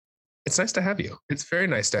It's nice to have you. It's very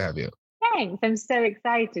nice to have you. Thanks. I'm so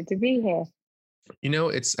excited to be here.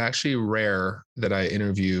 It's actually rare that I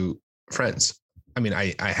interview friends. I mean,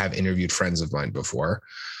 I have interviewed friends of mine before,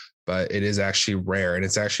 but it is actually rare. And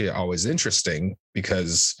it's actually always interesting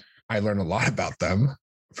because I learn a lot about them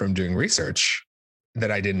from doing research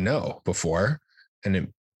that I didn't know before.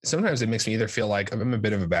 And sometimes it makes me either feel like I'm a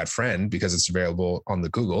bit of a bad friend because it's available on the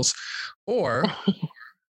Googles, or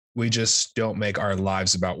we just don't make our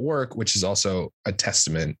lives about work, which is also a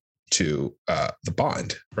testament to the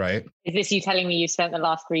bond, right? Is this you telling me you spent the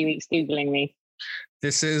last 3 weeks Googling me?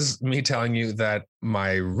 This is me telling you that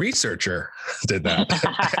my researcher did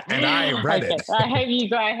that and I read it. I hope you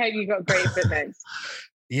got great footnotes.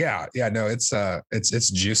 Yeah. No,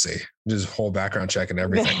 it's juicy. Just whole background check and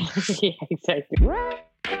everything. Yeah, exactly.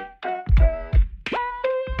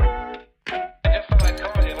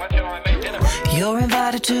 You're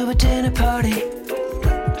invited to a dinner party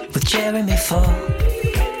with Jeremy Fall.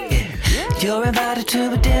 Yeah. You're invited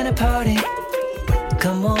to a dinner party.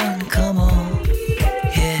 Come on.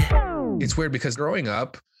 Yeah. It's weird because growing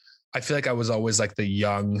up, I feel like I was always like the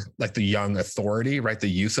young authority, right? The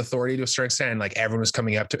youth authority to a certain extent. And like everyone was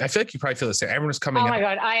coming up to, I feel like you probably feel the same. Everyone was coming up. Oh my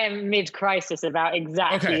God. I am mid-crisis about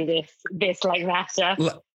exactly this like matter.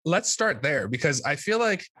 Let's start there because I feel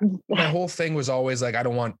like my whole thing was always like, I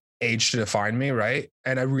don't want age to define me. Right.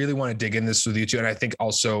 And I really want to dig in this with you too. And I think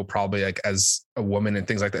also probably like as a woman and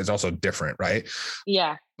things like that, it's also different. Right.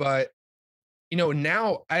 Yeah. But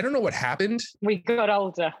now I don't know what happened. We got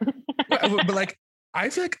older. but like, I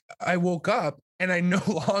feel like I woke up and I no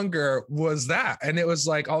longer was that. And it was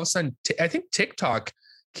like, all of a sudden, I think TikTok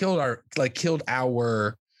killed our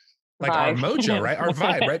vibe. Our mojo, right? Our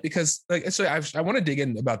vibe, right? Because so I want to dig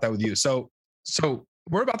in about that with you. So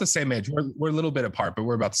we're about the same age. We're a little bit apart, but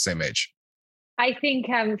we're about the same age. I think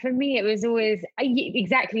for me, it was always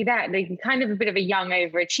exactly that, like kind of a bit of a young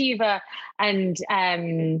overachiever. And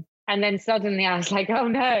then suddenly I was like, oh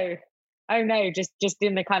no, just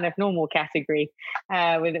in the kind of normal category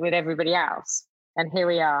with everybody else. And here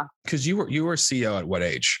we are. Because you were CEO at what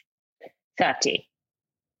age? 30.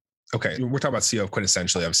 Okay. We're talking about CEO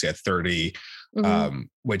quintessentially, obviously at 30,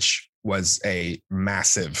 which was a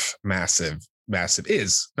massive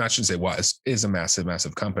is a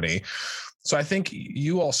massive company. So I think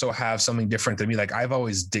you also have something different than me. Like I've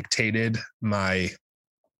always dictated my,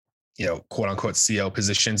 quote unquote CEO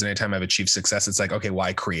positions. And anytime I've achieved success, it's like, okay, well,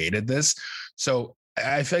 I created this. So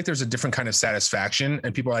I feel like there's a different kind of satisfaction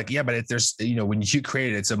and people are like, yeah, but there's, when you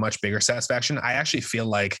create it, it's a much bigger satisfaction. I actually feel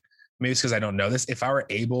like maybe it's because I don't know this. If I were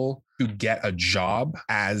able to get a job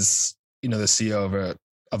as, the CEO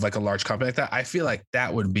of like a large company like that, I feel like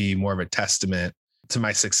that would be more of a testament to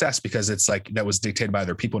my success because it's like that was dictated by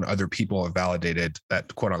other people and other people have validated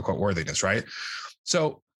that quote unquote worthiness. Right.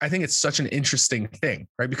 So I think it's such an interesting thing,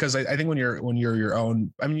 right? Because I think when you're your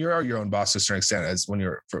own, I mean, you're your own boss to a certain extent as when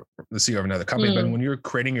you're the CEO of another company, but when you're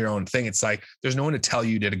creating your own thing, it's like, there's no one to tell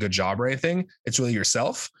you did a good job or anything. It's really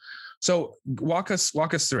yourself. So walk us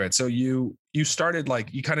through it. So you started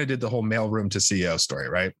you kind of did the whole mailroom to CEO story,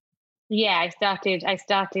 right? Yeah, I started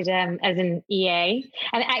as an EA,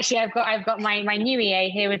 and actually I've got my new EA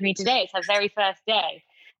here with me today. It's her very first day,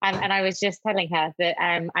 and I was just telling her that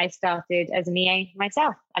I started as an EA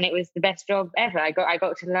myself, and it was the best job ever. I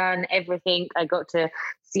got to learn everything. I got to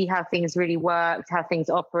see how things really worked, how things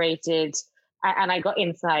operated, and I got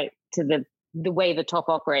insight to the way the top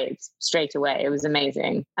operates straight away. It was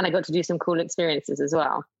amazing, and I got to do some cool experiences as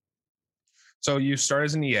well. So you started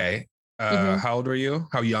as an EA. How old were you?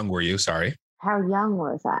 How young were you? Sorry. How young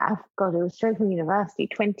was I? God, it was straight from university,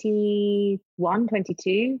 21,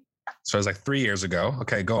 22. So it was like 3 years ago.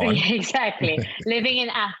 Okay, go on. Exactly. Living in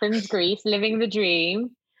Athens, Greece, living the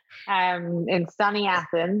dream in sunny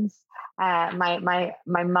Athens, my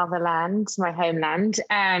motherland, my homeland.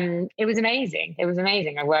 It was amazing.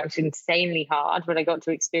 I worked insanely hard, but I got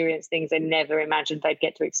to experience things I never imagined I'd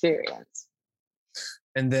get to experience.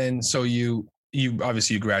 And then, so you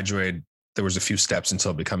obviously you graduated. There was a few steps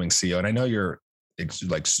until becoming CEO. And I know you're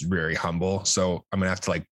like very humble. So I'm going to have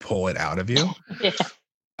to pull it out of you. Yeah.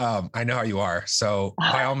 I know how you are. So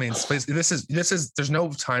by all means, please, this is, there's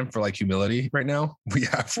no time for humility right now. We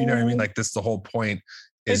have, you know what I mean? Like this, the whole point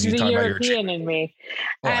is you talk about your European in me.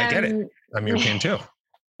 Well, I get it. I'm European too.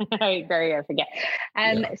 Very, I forget.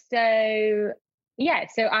 So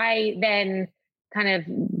I then kind of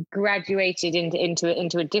graduated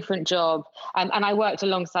into a different job. And I worked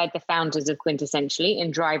alongside the founders of Quintessentially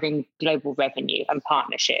in driving global revenue and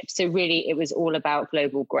partnerships. So really it was all about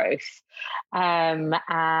global growth. And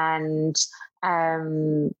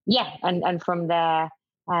from there,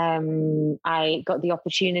 I got the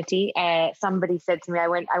opportunity. Somebody said to me, I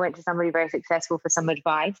went to somebody very successful for some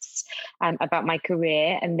advice about my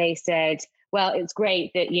career, and they said, well, it's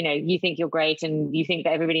great that, you know, you think you're great and you think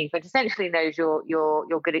that everybody essentially knows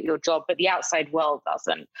you're good at your job, but the outside world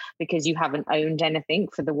doesn't, because you haven't owned anything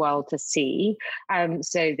for the world to see.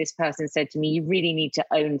 So this person said to me, you really need to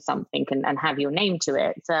own something and have your name to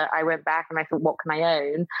it. So I went back and I thought, what can I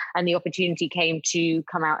own? And the opportunity came to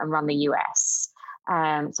come out and run the US.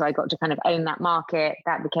 So I got to kind of own that market.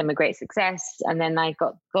 That became a great success. And then I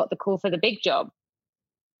got the call for the big job.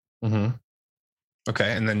 Mm-hmm.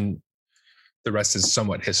 Okay. And then the rest is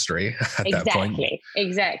somewhat history at that point.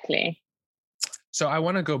 Exactly. So I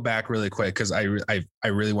want to go back really quick because I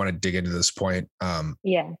really want to dig into this point.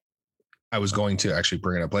 I was going to actually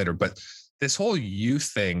bring it up later, but this whole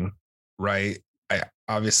youth thing, right?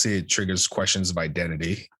 Obviously it triggers questions of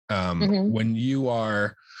identity. When you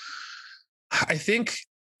are, I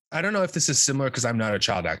don't know if this is similar because I'm not a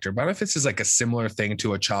child actor, but I don't know if this is like a similar thing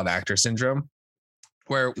to a child actor syndrome,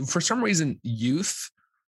 where for some reason youth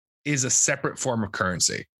is a separate form of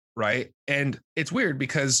currency, right? And it's weird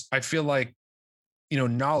because I feel like, you know,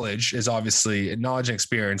 knowledge and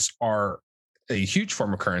experience are a huge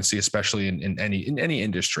form of currency, especially in any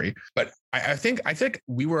industry. But I think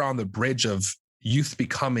we were on the bridge of youth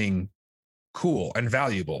becoming cool and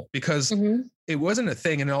valuable because it wasn't a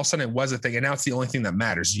thing, and all of a sudden it was a thing, and now it's the only thing that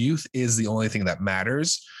matters. Youth is the only thing that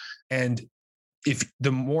matters, and if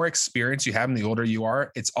the more experience you have and the older you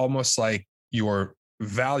are, it's almost like your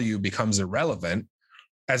value becomes irrelevant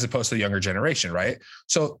as opposed to the younger generation, right?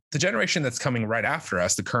 So the generation that's coming right after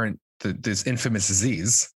us, this infamous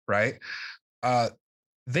Z's, right?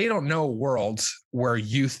 They don't know a world where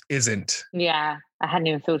youth isn't. Yeah, I hadn't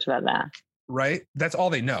even thought about that. Right? That's all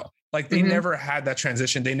they know. Like they never had that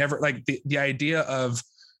transition. They never like the idea of,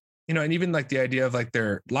 you know, and even like the idea of like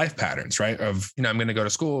their life patterns, right? Of, you know, I'm going to go to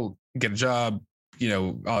school, get a job, you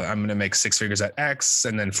know, I'm going to make 6 figures at X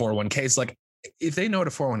and then 401ks. Like if they know what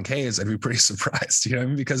a 401k is, I'd be pretty surprised, you know what I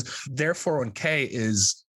mean? Because their 401k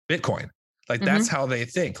is Bitcoin. Like that's how they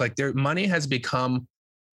think. Like their money has become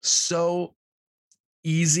so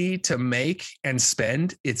easy to make and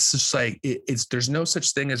spend. It's just like, there's no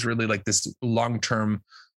such thing as really like this long-term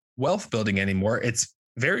wealth building anymore. It's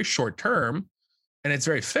very short term and it's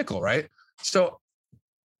very fickle, right? So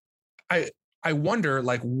I wonder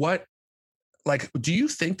like do you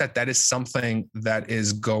think that is something that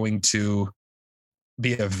is going to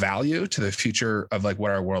be of value to the future of like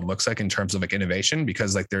what our world looks like in terms of like innovation?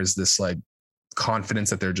 Because like there's this like confidence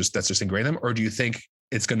that that's just ingrained in them, or do you think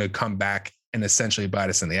it's going to come back and essentially bite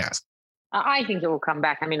us in the ass? I think it will come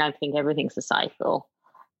back. I mean, I think everything's a cycle.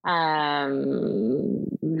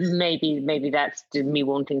 Maybe that's me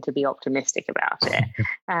wanting to be optimistic about it.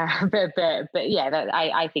 But yeah,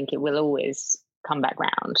 I think it will always come back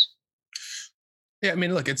round. Yeah, I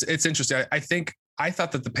mean, look, it's interesting. I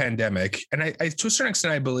thought that the pandemic, and I to a certain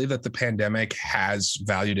extent, I believe that the pandemic has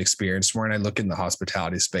valued experience more. And I look in the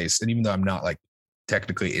hospitality space, and even though I'm not like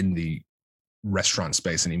technically in the restaurant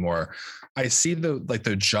space anymore, I see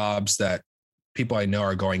the jobs that people I know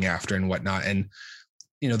are going after and whatnot. And,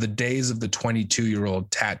 you know, the days of the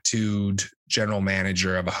 22-year-old tattooed general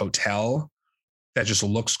manager of a hotel that just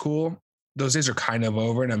looks cool, those days are kind of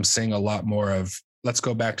over. And I'm seeing a lot more of, let's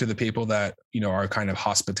go back to the people that, you know, are kind of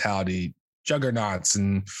hospitality juggernauts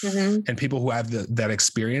and people who have that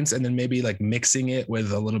experience, and then maybe like mixing it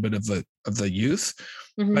with a little bit of the youth.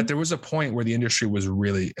 But there was a point where the industry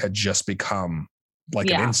had just become like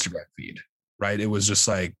an Instagram feed, right? It was just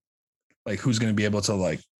like who's going to be able to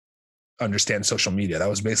like understand social media? That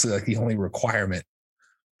was basically like the only requirement.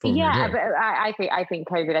 Yeah, but I think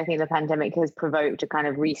COVID, I think the pandemic has provoked a kind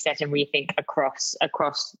of reset and rethink across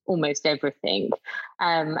almost everything.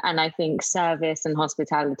 And I think service and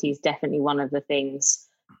hospitality is definitely one of the things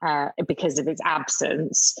because of its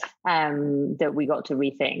absence that we got to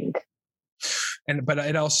rethink. But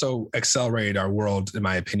it also accelerated our world, in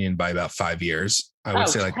my opinion, by about 5 years. I would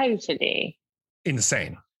say like totally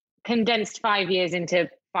insane. Condensed 5 years into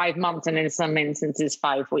 5 months, and in some instances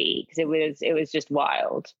 5 weeks. It was just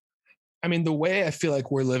wild. I mean, the way I feel like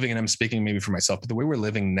we're living, and I'm speaking maybe for myself, but the way we're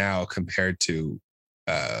living now compared to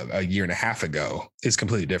a year and a half ago is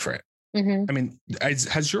completely different. I mean,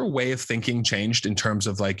 has your way of thinking changed in terms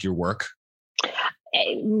of like your work?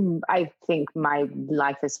 I think my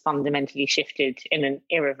life has fundamentally shifted in an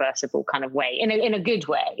irreversible kind of way, in a good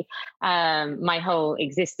way. My whole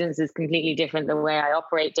existence is completely different. The way I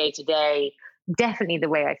operate day to day, definitely the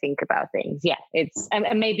way I think about things. Yeah,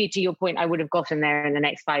 and maybe to your point, I would have gotten there in the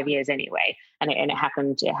next 5 years anyway, and it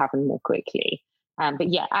happened more quickly. But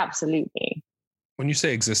yeah, absolutely. When you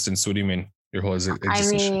say existence, what do you mean? Your whole existence?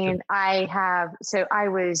 I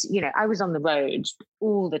was on the road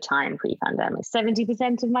all the time pre-pandemic.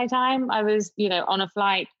 70% of my time I was, on a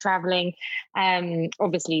flight traveling.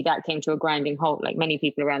 Obviously that came to a grinding halt like many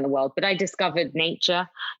people around the world, but I discovered nature.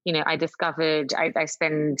 I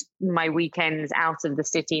spend my weekends out of the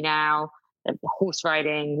city now, horse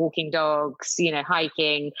riding, walking dogs,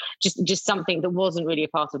 hiking, just something that wasn't really a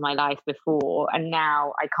part of my life before. And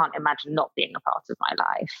now I can't imagine not being a part of my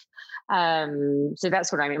life. So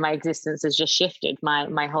that's what I mean. My existence has just shifted.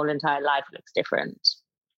 My whole entire life looks different.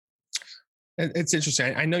 It's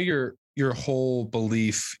interesting. I know your whole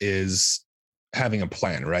belief is having a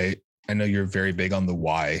plan, right? I know you're very big on the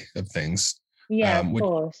why of things. Yeah, of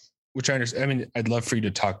course. Which I understand. I mean, I'd love for you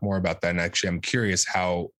to talk more about that. And actually, I'm curious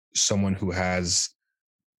how someone who has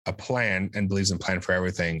a plan and believes in plan for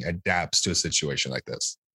everything adapts to a situation like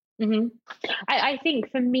this. Mm-hmm. I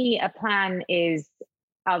think for me, a plan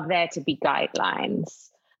are there to be guidelines,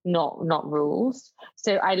 not rules.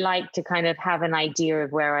 So I like to kind of have an idea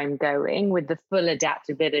of where I'm going with the full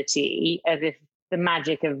adaptability of if the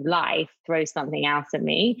magic of life throws something out at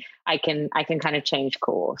me, I can kind of change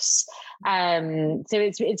course. So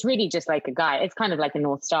it's really just like a guide. It's kind of like a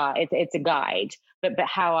North Star. It's a guide, but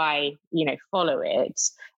how I follow it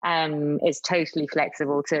is totally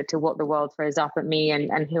flexible to what the world throws up at me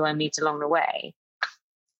and who I meet along the way.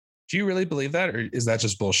 Do you really believe that, or is that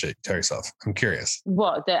just bullshit? Tell yourself. I'm curious.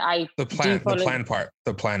 What the plan part.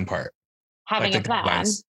 Having a plan.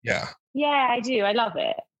 Guidelines. Yeah. Yeah, I do. I love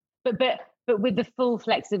it. But with the full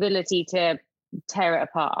flexibility to tear it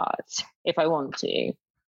apart if I want to.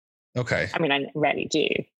 Okay. I mean, I rarely do,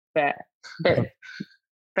 but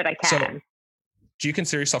I can. So, do you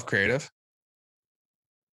consider yourself creative?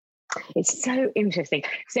 It's so interesting.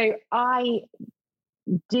 So I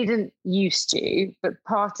didn't used to, but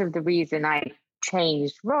part of the reason I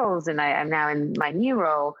changed roles and I am now in my new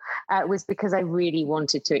role was because I really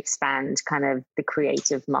wanted to expand kind of the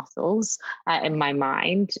creative muscles in my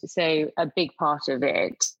mind. So a big part of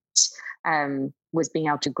it was being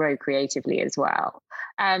able to grow creatively as well.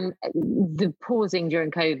 The pausing during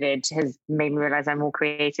COVID has made me realize I'm more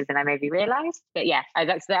creative than I maybe realized. But yeah,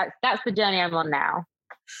 that's the journey I'm on now.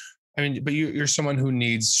 I mean, but you're someone who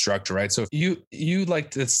needs structure, right? So you like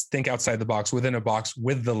to think outside the box, within a box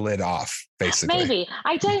with the lid off, basically. Maybe.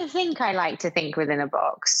 I don't think I like to think within a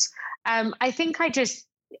box. I think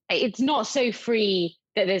it's not so free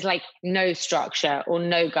that there's like no structure or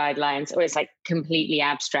no guidelines, or it's like completely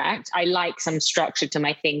abstract. I like some structure to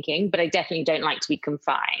my thinking, but I definitely don't like to be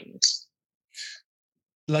confined.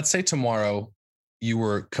 Let's say tomorrow you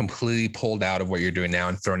were completely pulled out of what you're doing now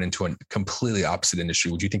and thrown into a completely opposite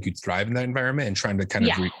industry. Would you think you'd thrive in that environment and trying to kind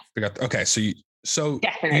of figure out? Okay. So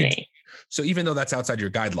definitely. So even though that's outside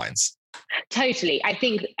your guidelines. Totally. I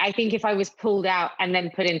think if I was pulled out and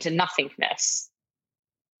then put into nothingness,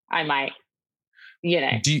 I might,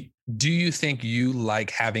 Do you think you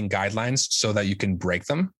like having guidelines so that you can break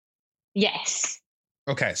them? Yes.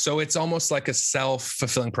 Okay. So it's almost like a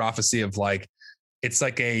self-fulfilling prophecy of like, it's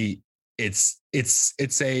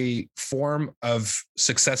a form of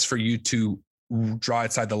success for you to draw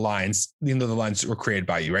outside the lines, even though the lines were created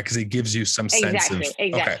by you, right? Because it gives you some sense of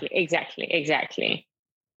exactly.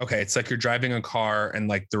 Okay, it's like you're driving a car and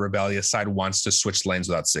like the rebellious side wants to switch lanes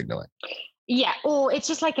without signaling. Yeah, or it's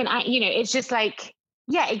just like it's just like,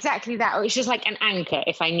 yeah, exactly that. Or it's just like an anchor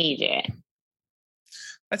if I need it.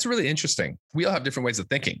 That's really interesting. We all have different ways of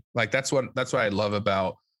thinking. Like that's what I love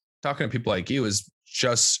about talking to people like you is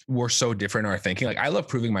just we're so different in our thinking. Like I love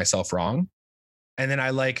proving myself wrong. And then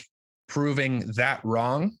I like proving that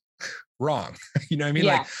wrong. You know what I mean?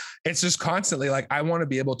 Yeah. Like it's just constantly like, I want to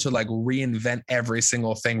be able to like reinvent every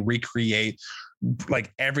single thing, recreate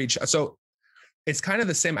like so it's kind of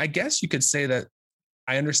the same. I guess you could say that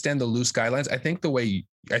I understand the loose guidelines. I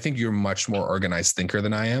think you're much more organized thinker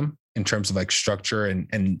than I am in terms of like structure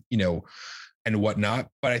and whatnot.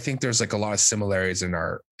 But I think there's like a lot of similarities in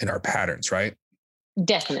our patterns, right?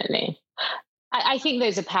 Definitely. I think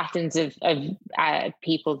those are patterns of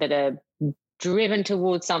people that are driven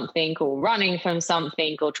towards something or running from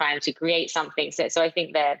something or trying to create something. So I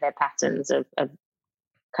think they're patterns of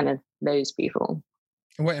kind of those people.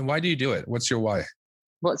 And why do you do it? What's your why?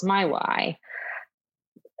 What's my why?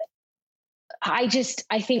 I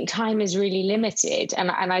think time is really limited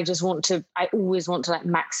and I always want to like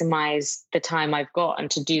maximize the time I've got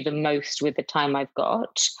and to do the most with the time I've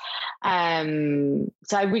got. So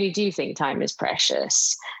I really do think time is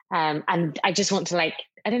precious. And I just want to like,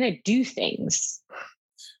 I don't know, do things.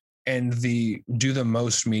 And do the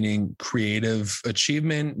most meaning creative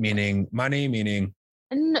achievement, meaning money, meaning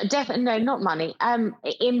Definitely no, not money.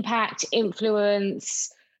 Impact,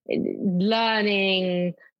 influence,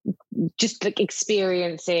 learning, just like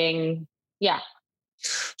experiencing. Yeah.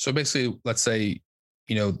 So basically, let's say,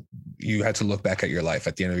 you had to look back at your life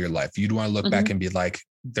at the end of your life. You'd want to look back and be like,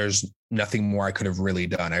 there's nothing more I could have really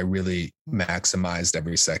done. I really maximized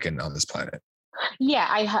every second on this planet. Yeah,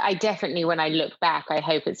 I definitely, when I look back, I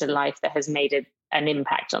hope it's a life that has made an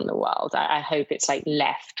impact on the world. I hope it's like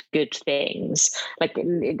left good things. Like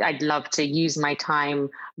I'd love to use my time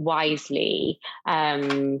wisely,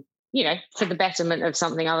 for the betterment of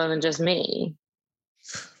something other than just me.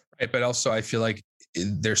 Right, but also I feel like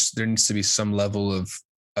there needs to be some level of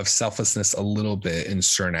selflessness a little bit in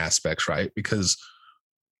certain aspects, right? Because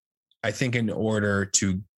I think in order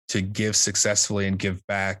to give successfully and give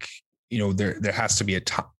back, there has to be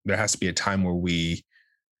a time where we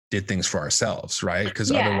did things for ourselves, right?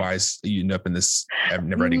 Because otherwise you end up in this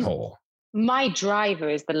never-ending hole. My driver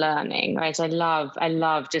is the learning, right? I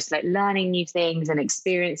love just like learning new things and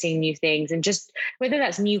experiencing new things, and just whether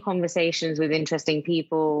that's new conversations with interesting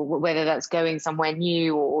people, whether that's going somewhere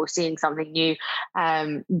new or seeing something new.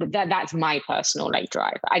 That's my personal like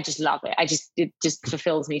driver. I just love it. It just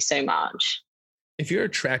fulfills me so much. If you're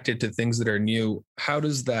attracted to things that are new, how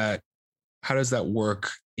does that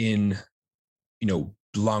work in,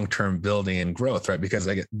 long-term building and growth, right? Because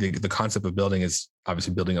like the concept of building is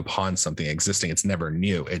obviously building upon something existing. It's never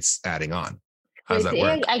new. It's adding on. How does that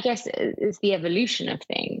work? I guess it's the evolution of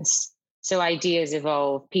things. So ideas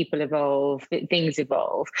evolve, people evolve, things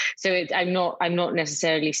evolve. So I'm not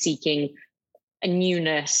necessarily seeking a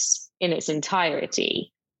newness in its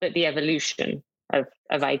entirety, but the evolution of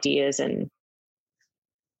ideas and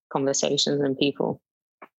conversations and people.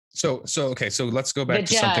 So okay. So let's go back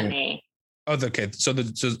to something. Oh, okay. So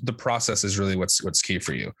the process is really what's key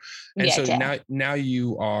for you. And now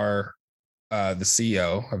you are the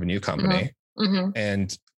CEO of a new company,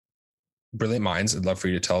 and Brilliant Minds. I'd love for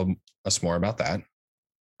you to tell us more about that.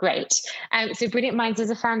 Great. So Brilliant Minds is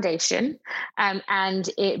a foundation, and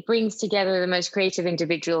it brings together the most creative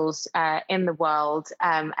individuals in the world,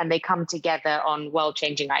 and they come together on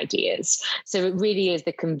world-changing ideas. So it really is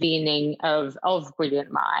the convening of brilliant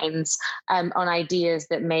minds on ideas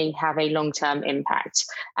that may have a long-term impact.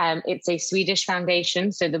 It's a Swedish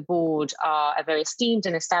foundation, so the board are a very esteemed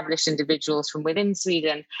and established individuals from within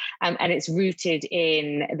Sweden, and it's rooted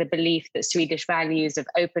in the belief that Swedish values of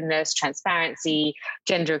openness, transparency,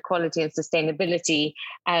 gender equality and sustainability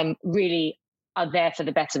really are there for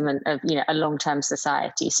the betterment of a long-term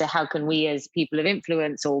society. So how can we as people of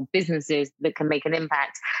influence or businesses that can make an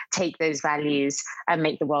impact take those values and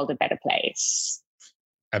make the world a better place?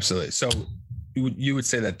 Absolutely. So you would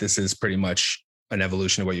say that this is pretty much an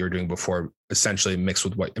evolution of what you were doing before, essentially mixed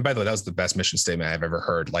with what, and by the way, that was the best mission statement I've ever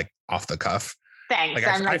heard, like off the cuff. Thanks.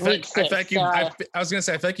 I feel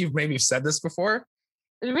like you've maybe said this before.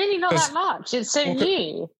 Really not that much. It's so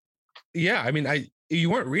new. Yeah. I mean, you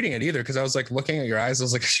weren't reading it either, because I was like looking at your eyes. I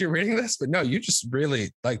was like, is she reading this? But no, you just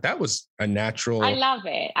really like, that was a natural. I love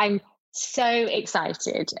it. I'm so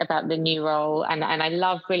excited about the new role, and I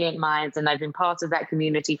love Brilliant Minds, and I've been part of that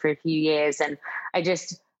community for a few years. And I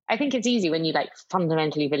think it's easy when you like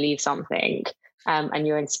fundamentally believe something and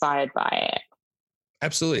you're inspired by it.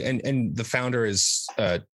 Absolutely. And the founder is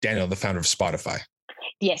Daniel, the founder of Spotify.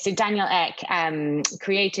 Yes, so Daniel Ek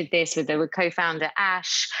created this with the co-founder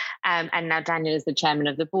Ash, and now Daniel is the chairman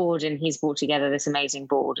of the board, and he's brought together this amazing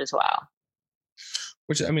board as well.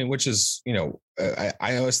 Which is,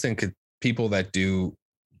 I always think people that do,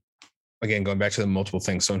 again, going back to the multiple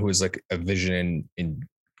things, someone who is like a vision in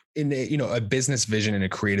a business vision in a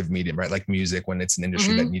creative medium, right? Like music, when it's an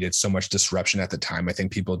industry that needed so much disruption at the time. I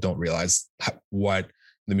think people don't realize what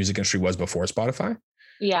the music industry was before Spotify.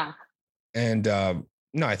 Yeah. And,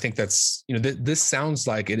 no, I think that's, this sounds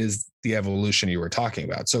like it is the evolution you were talking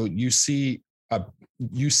about. So you see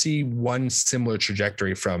one similar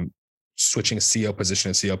trajectory from switching CEO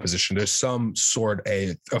position to CEO position. There's some sort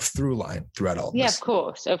of through line throughout all of this.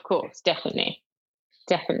 Yeah, of course. Definitely.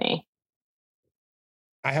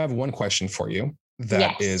 I have one question for you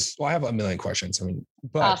that is, well, I have a million questions. I mean,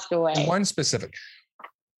 but ask away. One specific.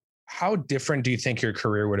 How different do you think your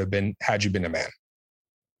career would have been had you been a man?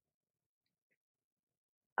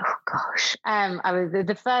 Oh gosh. I was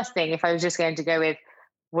the first thing, if I was just going to go with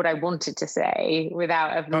what I wanted to say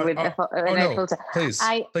without a filter. Please,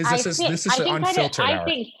 this is an unfiltered hour.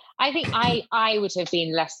 I think I would have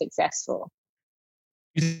been less successful.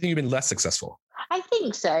 You think you've been less successful? I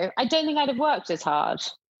think so. I don't think I'd have worked as hard.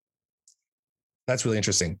 That's really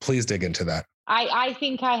interesting. Please dig into that. I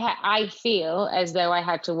think I feel as though I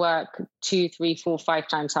had to work 2, 3, 4, 5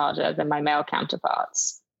 times harder than my male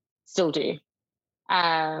counterparts. Still do.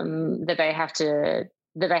 That I have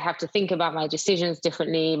to think about my decisions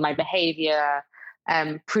differently, my behavior,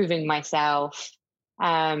 proving myself,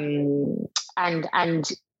 and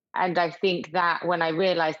I think that when I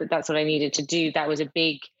realized that that's what I needed to do, that was a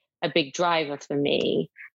big driver for me.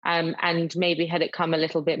 And maybe had it come a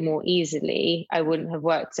little bit more easily, I wouldn't have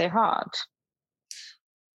worked so hard.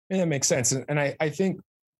 Yeah, that makes sense. And I think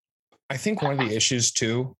one of the issues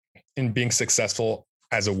too in being successful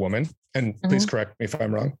as a woman, and please correct me if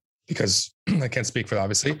I'm wrong, because I can't speak for it,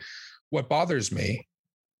 obviously. What bothers me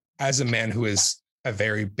as a man who is a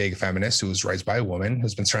very big feminist, who was raised by a woman,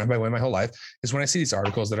 who's been surrounded by women my whole life, is when I see these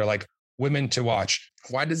articles that are like women to watch.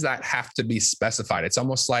 Why does that have to be specified? It's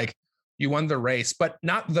almost like you won the race, but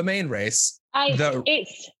not the main race.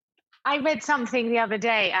 I read something the other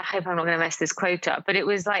day. I hope I'm not going to mess this quote up, but it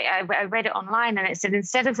was like I read it online, and it said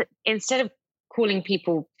instead of calling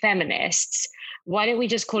people feminists, why don't we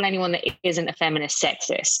just call anyone that isn't a feminist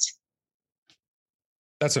sexist?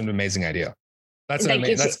 That's an amazing idea. That's like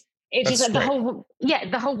amazing. It's just like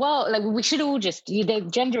the whole world. Like we should all just,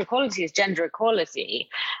 gender equality is gender equality.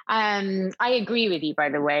 I agree with you, by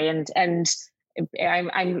the way, and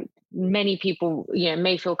I'm many people,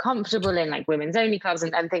 may feel comfortable in like women's only clubs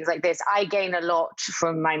and things like this. I gain a lot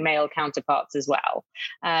from my male counterparts as well.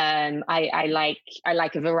 I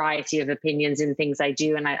like a variety of opinions in things I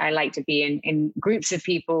do, and I like to be in groups of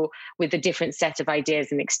people with a different set of ideas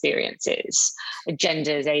and experiences,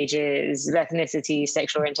 genders, ages, ethnicity,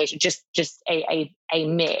 sexual orientation, just a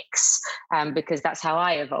mix, because that's how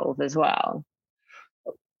I evolve as well.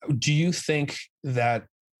 Do you think that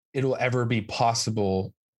it'll ever be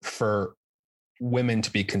possible for women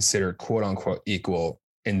to be considered quote unquote equal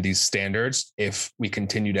in these standards if we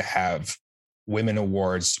continue to have women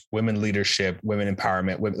awards, women leadership, women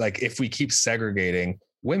empowerment? Like if we keep segregating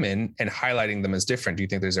women and highlighting them as different, do you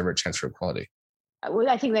think there's ever a chance for equality? Well,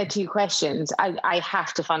 I think there are two questions. I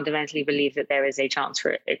have to fundamentally believe that there is a chance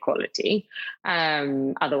for equality.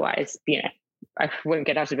 Otherwise, I wouldn't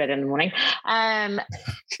get out of bed in the morning.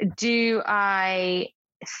 Do I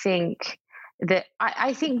think that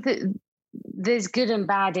I think that there's good and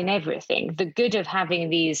bad in everything. The good of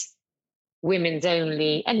having these women's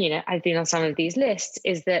only, and I've been on some of these lists,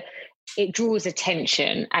 is that it draws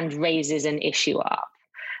attention and raises an issue up.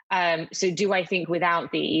 So do I think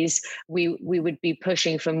without these, we would be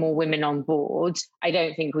pushing for more women on board? I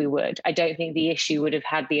don't think we would. I don't think the issue would have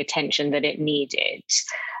had the attention that it needed.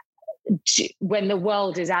 When the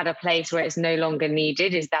world is at a place where it's no longer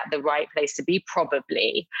needed, is that the right place to be?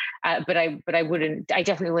 Probably. But I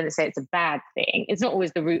definitely wouldn't say it's a bad thing. It's not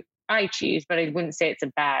always the route I choose, but I wouldn't say it's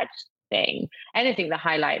a bad thing. Anything that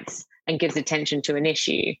highlights and gives attention to an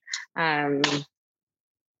issue for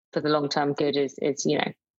the long-term good is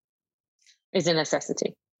a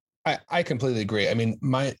necessity. I completely agree. I mean,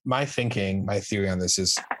 my theory on this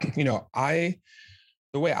is, the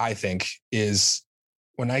way I think is,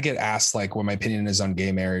 when I get asked like what my opinion is on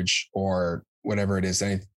gay marriage or whatever it is,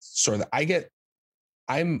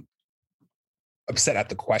 I'm upset at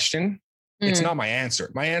the question. It's not my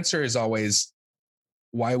answer. My answer is always,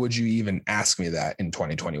 why would you even ask me that in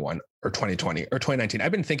 2021 or 2020 or 2019?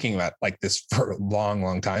 I've been thinking about like this for a long,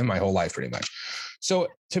 long time, my whole life, pretty much. So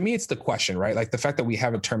to me, it's the question, right? Like the fact that we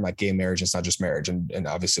have a term like gay marriage, it's not just marriage. And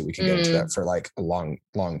obviously we can get into that for like a long,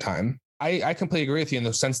 long time. I completely agree with you in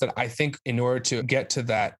the sense that I think in order to get to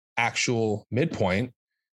that actual midpoint,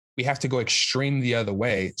 we have to go extreme the other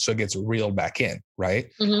way so it gets reeled back in,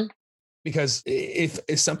 right? Mm-hmm. Because if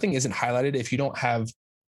something isn't highlighted, if you don't have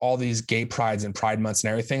all these gay prides and pride months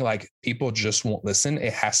and everything, like people just won't listen.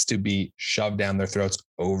 It has to be shoved down their throats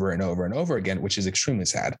over and over and over again, which is extremely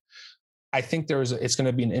sad. I think it's going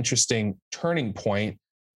to be an interesting turning point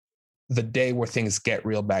the day where things get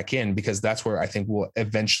reeled back in, because that's where I think we'll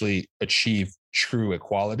eventually achieve true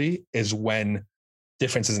equality, is when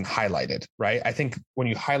difference isn't highlighted, right? I think when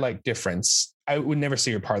you highlight difference, I would never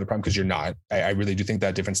say you're part of the problem, because you're not. I really do think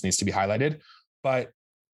that difference needs to be highlighted, but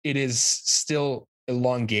it is still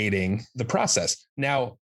elongating the process.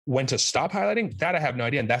 Now, when to stop highlighting, that I have no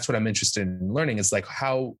idea. And that's what I'm interested in learning, is like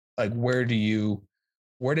where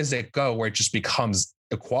does it go where it just becomes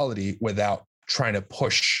equality without trying to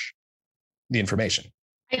push the information?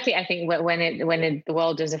 I think when the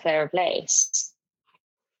world is a fairer place.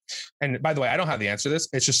 And by the way, I don't have the answer to this.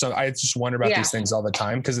 It's just I just wonder about these things all the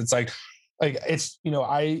time, because it's like it's,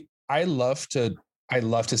 I love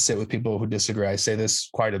to sit with people who disagree. I say this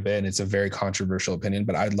quite a bit, and it's a very controversial opinion,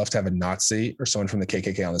 but I'd love to have a Nazi or someone from the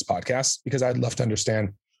KKK on this podcast, because I'd love to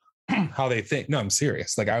understand how they think. No, I'm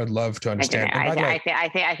serious. Like I would love to understand.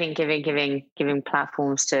 I think giving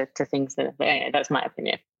platforms to things that's my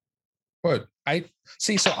opinion. But I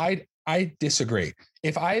see. So I disagree.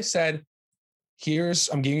 If I said,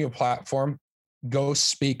 I'm giving you a platform, go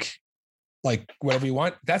speak like whatever you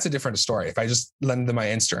want, that's a different story. If I just lend them my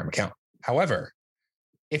Instagram account. However,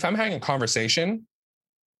 if I'm having a conversation,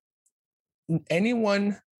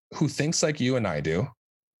 anyone who thinks like you and I do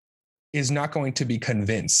is not going to be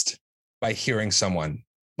convinced by hearing someone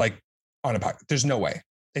like on a podcast. There's no way.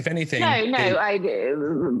 If anything, I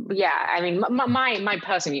mean, my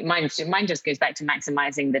personally, mine just goes back to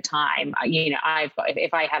maximizing the time. I've got,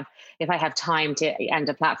 if I have time and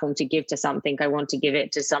a platform to give to something, I want to give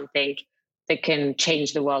it to something that can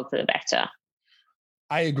change the world for the better.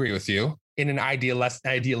 I agree with you. In an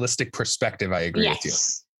idealistic perspective, I agree with you.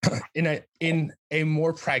 In a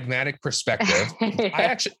more pragmatic perspective,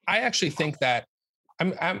 I actually think that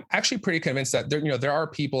I'm actually pretty convinced that there are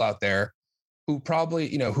people out there who probably,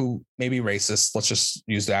 who may be racist. Let's just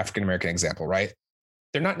use the African-American example, right?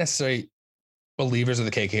 They're not necessarily believers of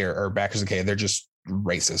the KKK or backers of the KKK. They're just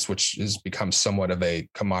racist, which has become somewhat of a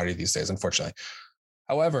commodity these days, unfortunately.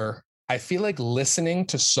 However, I feel like listening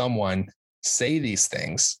to someone say these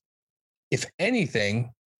things, if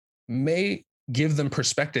anything, may give them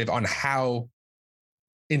perspective on how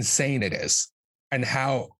insane it is and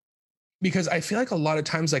because I feel like a lot of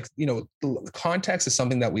times, like, the context is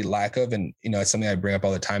something that we lack of. And, it's something I bring up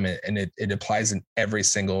all the time, and it applies in every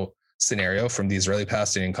single scenario, from the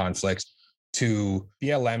Israeli-Palestinian conflict to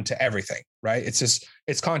BLM to everything, right?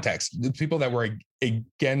 It's context. The people that were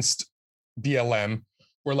against BLM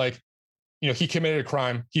were like, he committed a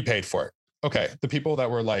crime, he paid for it. Okay. The people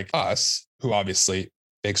that were like us, who obviously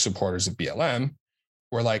big supporters of BLM,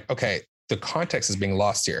 were like, okay, the context is being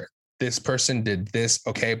lost here. This person did this,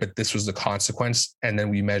 okay, but this was the consequence. And then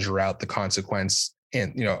we measure out the consequence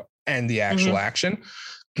and the actual action.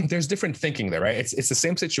 There's different thinking there, right? It's the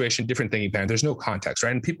same situation, different thinking pattern. There's no context, right?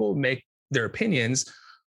 And people make their opinions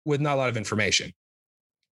with not a lot of information.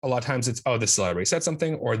 A lot of times it's, oh, this celebrity said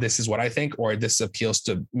something, or this is what I think, or this appeals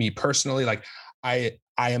to me personally. Like I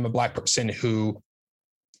am a Black person who,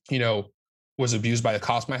 was abused by the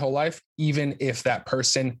cops my whole life. Even if that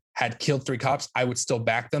person had killed 3 cops, I would still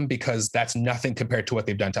back them, because that's nothing compared to what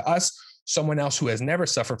they've done to us. Someone else who has never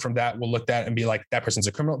suffered from that will look at that and be like, that person's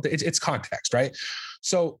a criminal. It's context, right?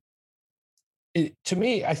 So to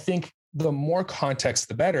me, I think the more context,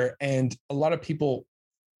 the better. And a lot of people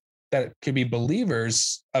that could be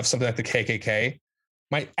believers of something like the KKK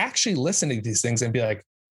might actually listen to these things and be like,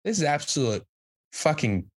 this is absolute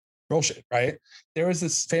fucking bullshit, right? There was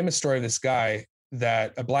this famous story of this guy,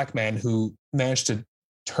 a Black man who managed to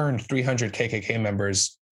turn 300 KKK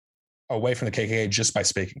members away from the KKK just by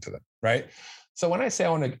speaking to them, right? So when I say I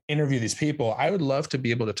want to interview these people, I would love to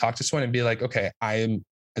be able to talk to someone and be like, okay, I am,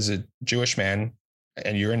 as a Jewish man,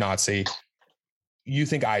 and you're a Nazi, you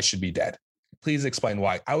think I should be dead. Please explain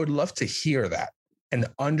why. I would love to hear that and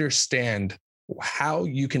understand how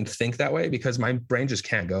you can think that way, because my brain just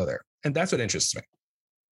can't go there. And that's what interests me.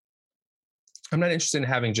 I'm not interested in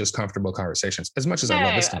having just comfortable conversations as much as I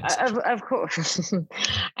love this conversation. Of course.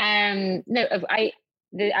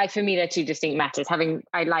 For me, they're two distinct matters.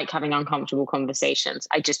 I like having uncomfortable conversations.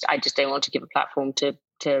 I just don't want to give a platform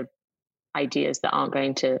to ideas that aren't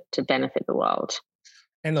going to benefit the world.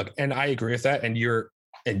 And look, and I agree with that. And your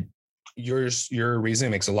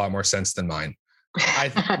reasoning makes a lot more sense than mine.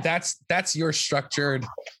 That's your structured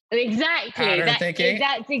pattern thinking.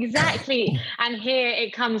 That's exactly. And here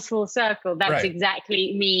it comes full circle. That's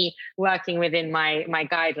exactly me working within my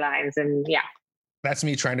guidelines. And that's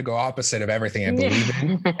me trying to go opposite of everything I believe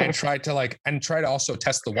in, and try to also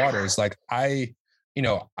test the waters. Like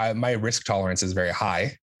my risk tolerance is very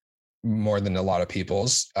high, more than a lot of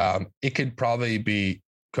people's. It could probably be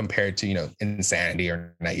compared to, insanity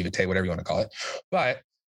or naivete, whatever you want to call it. But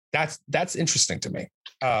that's interesting to me.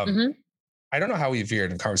 I don't know how we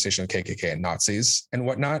veered in conversation with KKK and Nazis and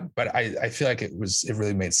whatnot, but I feel like it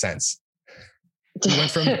really made sense. You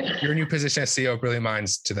went from your new position as CEO of Brilliant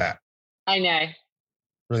Minds to that. I know.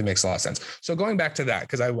 Really makes a lot of sense. So going back to that,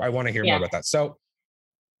 because I want to hear more about that. So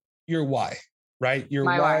your why, right? Your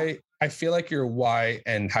why. I feel like your why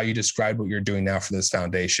and how you described what you're doing now for this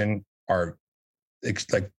foundation are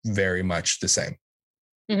like very much the same.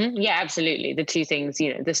 Yeah, absolutely. The two things,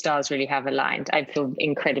 the stars really have aligned. I feel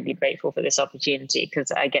incredibly grateful for this opportunity, because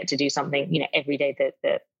I get to do something, every day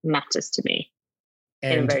that matters to me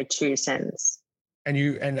in a very true sense.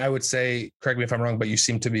 And I would say, correct me if I'm wrong, but you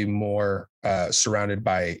seem to be more surrounded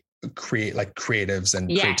by creatives and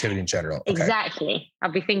creativity in general. Okay. Exactly.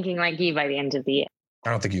 I'll be thinking like you by the end of the year. I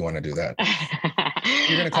don't think you want to do that.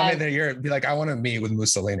 You're going to come in there, you're be like, I want to meet with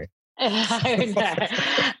Mussolini. I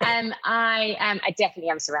definitely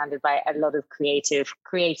am surrounded by a lot of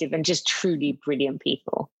creative and just truly brilliant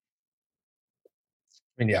people.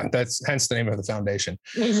 I mean, yeah, that's hence the name of the foundation.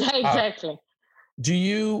 Exactly.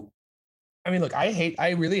 Look,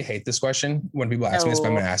 I really hate this question when people ask me this, but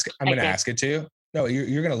I'm going to ask it. I'm going to ask it to you. No,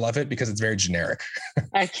 you're going to love it because it's very generic.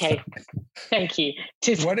 Okay. Thank you.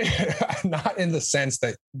 Not in the sense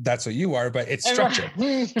that that's what you are, but it's structured.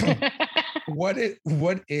 What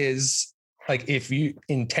is like, if you,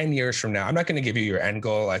 in 10 years from now, I'm not going to give you your end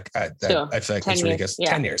goal. Like sure. I feel like it's ridiculous.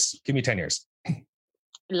 Yeah. 10 years. Give me 10 years.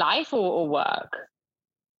 Life or work?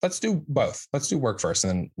 Let's do both. Let's do work first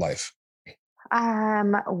and then life.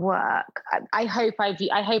 Work. I hope I've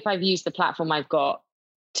used the platform I've got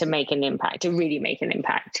to make an impact, to really make an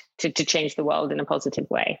impact, to change the world in a positive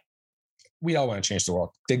way. We all want to change the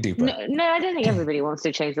world. Dig deeper. No, I don't think everybody wants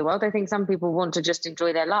to change the world. I think some people want to just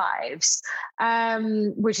enjoy their lives,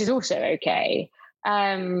 which is also okay.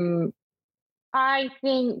 I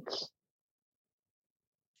think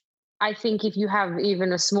if you have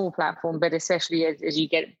even a small platform, but especially as you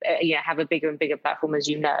get, have a bigger and bigger platform, as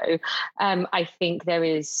you know, I think there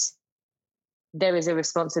is a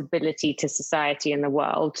responsibility to society and the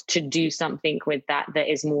world to do something with that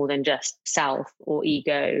is more than just self or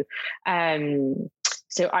ego.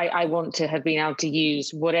 So I want to have been able to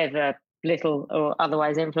use whatever little or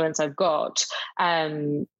otherwise influence I've got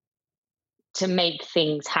to make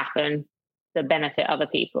things happen that benefit other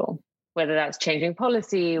people, whether that's changing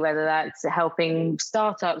policy, whether that's helping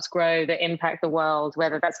startups grow that impact the world,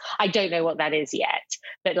 whether that's, I don't know what that is yet,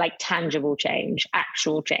 but like tangible change,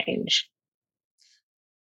 actual change.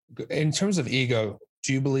 In terms of ego,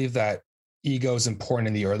 do you believe that ego is important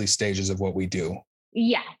in the early stages of what we do?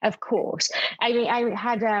 Yeah, of course. I mean,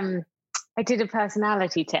 I did a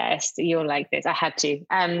personality test. You're like this. I had to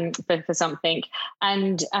for something,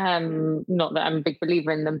 and not that I'm a big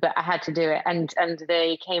believer in them, but I had to do it. And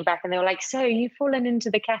they came back and they were like, "So you've fallen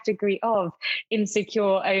into the category of insecure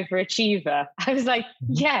overachiever." I was like,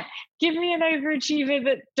 "Yeah, give me an overachiever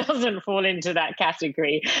that doesn't fall into that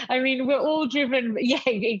category." I mean, we're all driven. Yeah,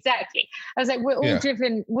 exactly. I was like, we're all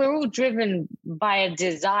driven. We're all driven by a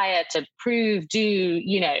desire to prove, do,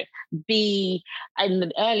 be in the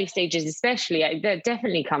early stages, especially. That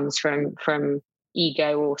definitely comes from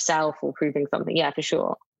ego or self or proving something. Yeah, for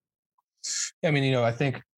sure. I mean, I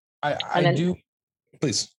think I do.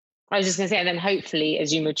 Please. I was just going to say, and then hopefully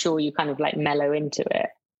as you mature, you kind of like mellow into it.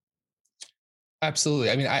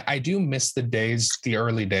 Absolutely. I mean, I do miss the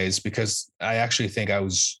early days, because I actually think I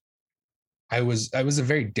was a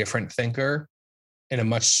very different thinker and a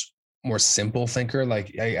much more simple thinker.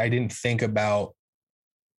 Like I didn't think about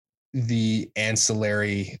the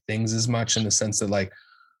ancillary things as much, in the sense that, like,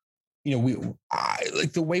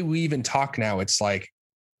 like the way we even talk now, it's like,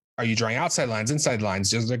 are you drawing outside lines, inside lines?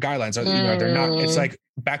 Just the guidelines are, they're not. It's like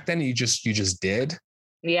back then you just did.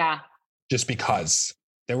 Yeah. Just because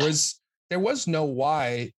there was no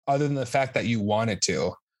why other than the fact that you wanted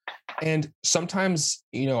to. And sometimes,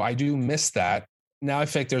 I do miss that. Now I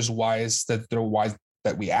think there's whys that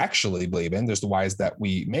we actually believe in. There's the whys that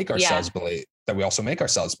we make ourselves believe, that we also make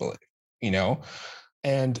ourselves believe,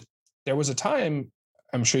 and there was a time,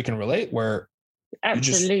 I'm sure you can relate, where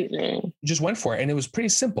absolutely you just went for it. And it was pretty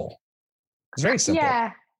simple. It's very simple.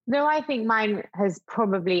 Yeah. No, I think mine has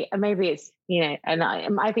probably, maybe it's, and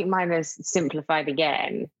I think mine has simplified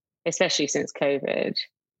again, especially since COVID.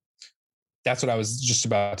 That's what I was just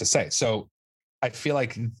about to say. So I feel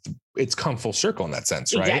like it's come full circle in that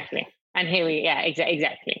sense, right? Exactly. And here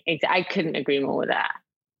exactly. I couldn't agree more with that.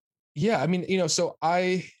 Yeah. I mean, so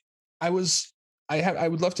I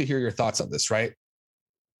would love to hear your thoughts on this, right?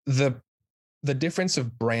 The difference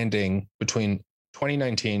of branding between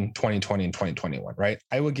 2019, 2020, and 2021, right?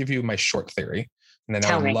 I will give you my short theory, and then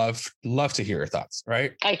I would love to hear your thoughts,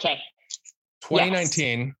 right? Okay.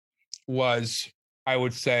 2019 was, I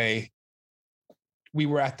would say, we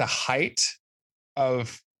were at the height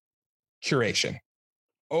of curation,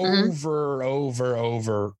 over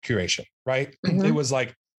curation, right? Mm-hmm. It was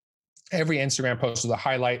like every Instagram post was a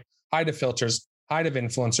highlight, height of filters, height of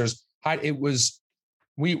influencers, it was,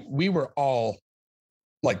 we were all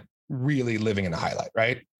like really living in a highlight,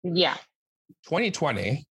 right? Yeah.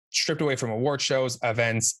 2020, stripped away from award shows,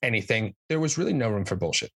 events, anything, there was really no room for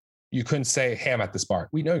bullshit. You couldn't say, "Hey, I'm at this bar."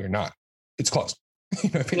 We know you're not. It's closed. You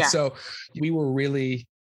know what I mean? Yeah. So we were really,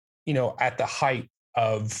 at the height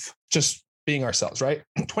of just being ourselves, right?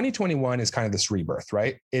 2021 is kind of this rebirth,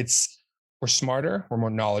 right? We're smarter, we're more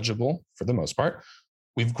knowledgeable for the most part.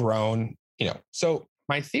 We've grown, So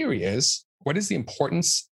my theory is what is the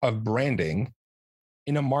importance of branding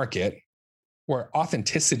in a market where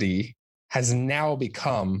authenticity has now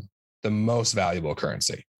become the most valuable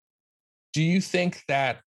currency? Do you think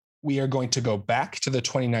that we are going to go back to the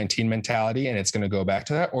 2019 mentality and it's going to go back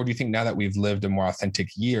to that? Or do you think now that we've lived a more authentic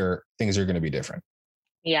year, things are going to be different?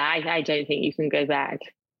 Yeah, I don't think you can go back.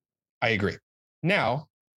 I agree. Now,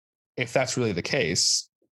 if that's really the case,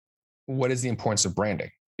 what is the importance of branding?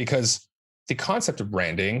 Because the concept of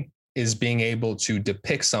branding is being able to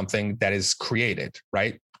depict something that is created,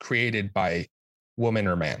 right? Created by woman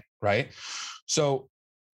or man, right? So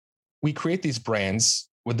we create these brands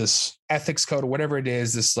with this ethics code or whatever it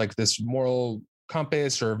is, this moral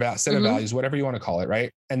compass or set of values, whatever you want to call it,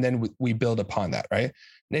 right? And then we build upon that, right?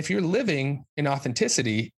 And if you're living in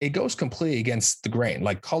authenticity, it goes completely against the grain,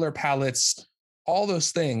 like color palettes, all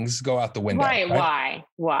those things go out the window. Right?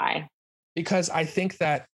 Why? Because I think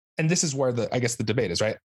that, and this is where I guess the debate is,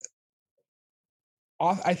 right?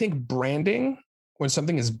 I think branding, when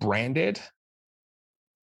something is branded,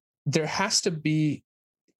 there has to be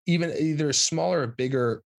even either a smaller or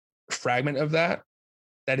bigger fragment of that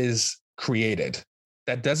is created.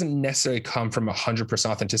 That doesn't necessarily come from 100%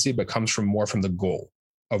 authenticity, but comes from more from the goal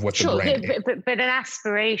of what the brand is. But an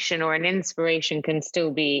aspiration or an inspiration can still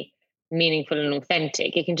be meaningful and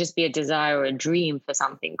authentic. It can just be a desire or a dream for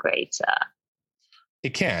something greater.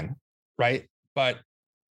 It can, right? But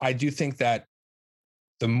I do think that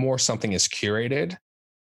the more something is curated,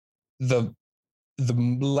 the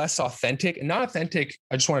less authentic. Not authentic,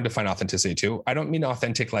 I just want to define authenticity too. I don't mean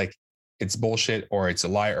authentic like it's bullshit or it's a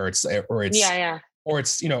lie or it's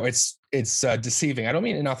deceiving. I don't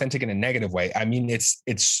mean inauthentic in a negative way. I mean it's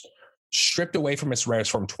stripped away from its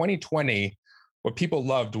rarest form. 2020, what people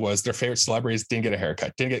loved was their favorite celebrities didn't get a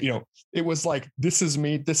haircut, it was like, this is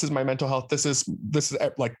me, this is my mental health, this is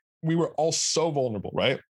like, we were all so vulnerable,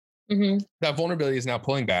 right? That vulnerability is now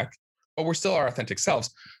pulling back, but we're still our authentic selves.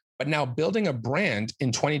 But now building a brand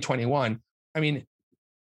in 2021, I mean,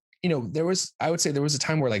 I would say there was a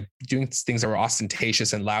time where like doing things that were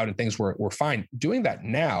ostentatious and loud and things were fine. Doing that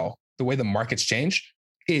now, the way the market's changed,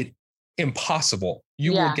 impossible.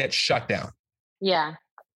 You will get shut down. Yeah.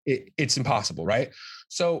 It's impossible, right?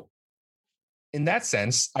 So in that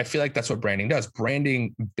sense, I feel like that's what branding does.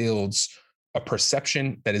 Branding builds a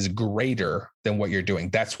perception that is greater than what you're doing.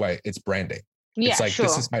 That's why it's branding. Yeah, it's like,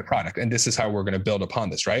 this is my product and this is how we're going to build upon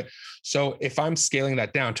this, right? So if I'm scaling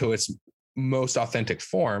that down to its most authentic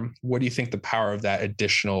form, what do you think the power of that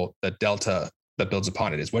additional, the delta that builds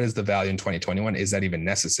upon it is? What is the value in 2021? Is that even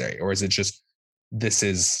necessary? Or is it just, it's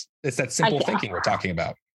that simple thinking we're talking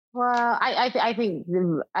about? Well, I think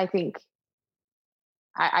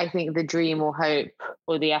the dream or hope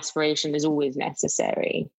or the aspiration is always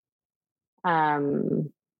necessary. But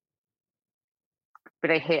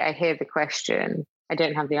I hear the question. I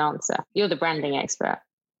don't have the answer. You're the branding expert.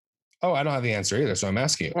 Oh, I don't have the answer either. So I'm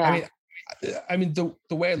asking you. Yeah. I mean,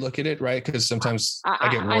 the way I look at it, right? Because sometimes I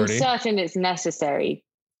get wordy. I'm certain it's necessary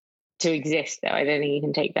to exist, though. I don't think you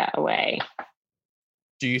can take that away.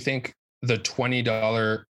 Do you think the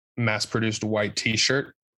 $20 mass-produced white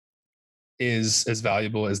T-shirt is as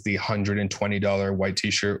valuable as the $120 white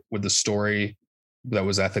T-shirt with the story that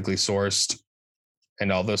was ethically sourced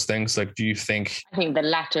and all those things? Like, do you think? I think the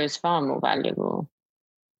latter is far more valuable.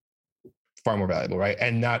 Far more valuable, right?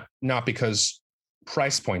 And not because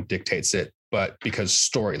price point dictates it, but because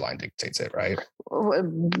storyline dictates it, right?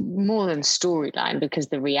 More than storyline, because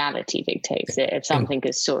the reality dictates it. If something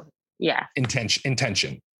is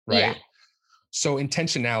intention, right? Yeah. So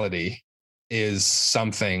intentionality is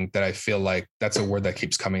something that I feel like that's a word that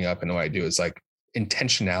keeps coming up in what I do. Is like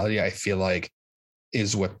intentionality, I feel like,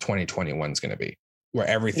 is what 2021 is going to be, where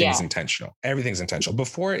everything's intentional. Everything's intentional.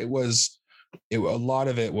 Before a lot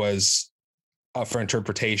of it was up for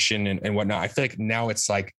interpretation and whatnot. I feel like now it's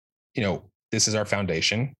like, this is our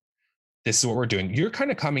foundation. This is what we're doing. You're kind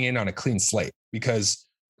of coming in on a clean slate because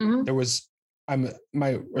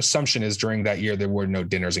my assumption is during that year, there were no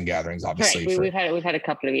dinners and gatherings, obviously. Right. We've had a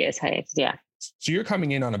couple of years hiatus. Yeah. So you're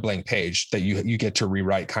coming in on a blank page that you get to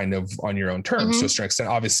rewrite kind of on your own terms to a certain extent,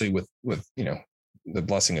 obviously with the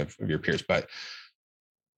blessing of your peers. But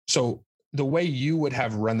so the way you would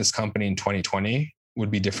have run this company in 2020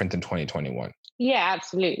 would be different than 2021. Yeah,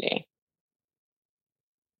 absolutely.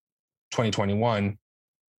 2021,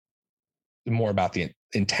 more about the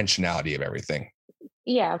intentionality of everything.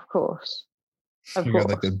 Yeah, of course. You got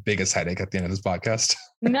like the biggest headache at the end of this podcast.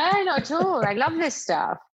 No, not at all. I love this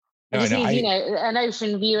stuff. I just need, an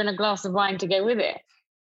ocean view and a glass of wine to go with it.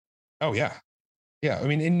 Oh yeah. Yeah. I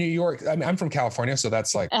mean, in New York, I mean, I'm from California, so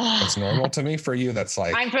that's like, that's normal to me. For you, that's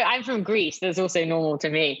like, I'm from Greece. That's also normal to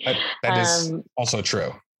me. That is also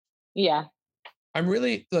true. Yeah. I'm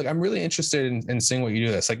really interested in seeing what you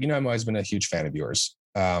do this. Like, I've always been a huge fan of yours.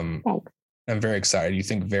 Thanks. I'm very excited. You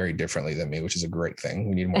think very differently than me, which is a great thing.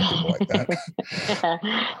 We need more people like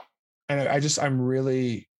that. And I'm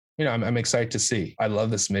really, I'm excited to see. I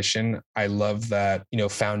love this mission. I love that,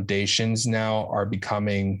 foundations now are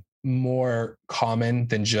becoming more common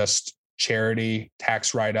than just charity,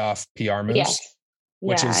 tax write-off, PR moves, yes.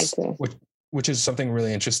 which is something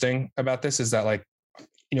really interesting about this is that, like,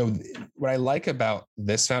 what I like about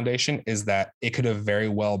this foundation is that it could have very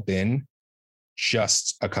well been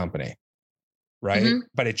just a company, right? Mm-hmm.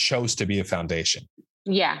 But it chose to be a foundation.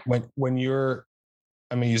 Yeah. When you're,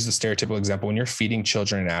 I'm going to use the stereotypical example, when you're feeding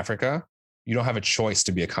children in Africa, you don't have a choice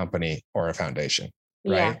to be a company or a foundation,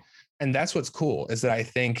 right? Yeah. And that's what's cool is that I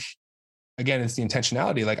think, again, it's the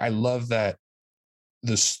intentionality. Like, I love that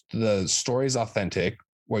the story is authentic.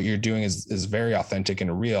 What you're doing is very authentic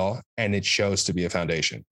and real, and it shows to be a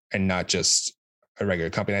foundation and not just a regular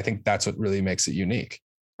company. I think that's what really makes it unique.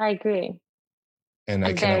 I agree. And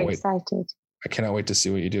I'm very excited. I cannot wait to see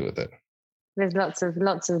what you do with it. There's lots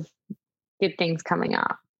of good things coming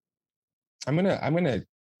up. I'm gonna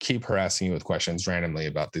keep harassing you with questions randomly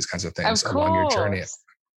about these kinds of things along your journey.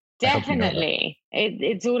 Definitely.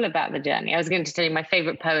 It's all about the journey. I was going to tell you my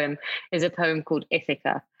favorite poem is a poem called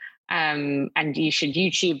Ithaca. And you should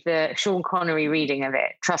YouTube the Sean Connery reading of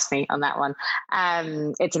it. Trust me on that one.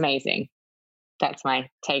 It's amazing. That's my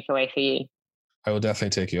takeaway for you. I will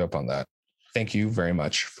definitely take you up on that. Thank you very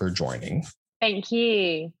much for joining. Thank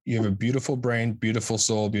you. You have a beautiful brain, beautiful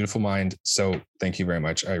soul, beautiful mind. So thank you very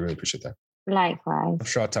much. I really appreciate that. Likewise. I'm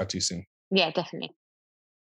sure I'll talk to you soon. Yeah, definitely.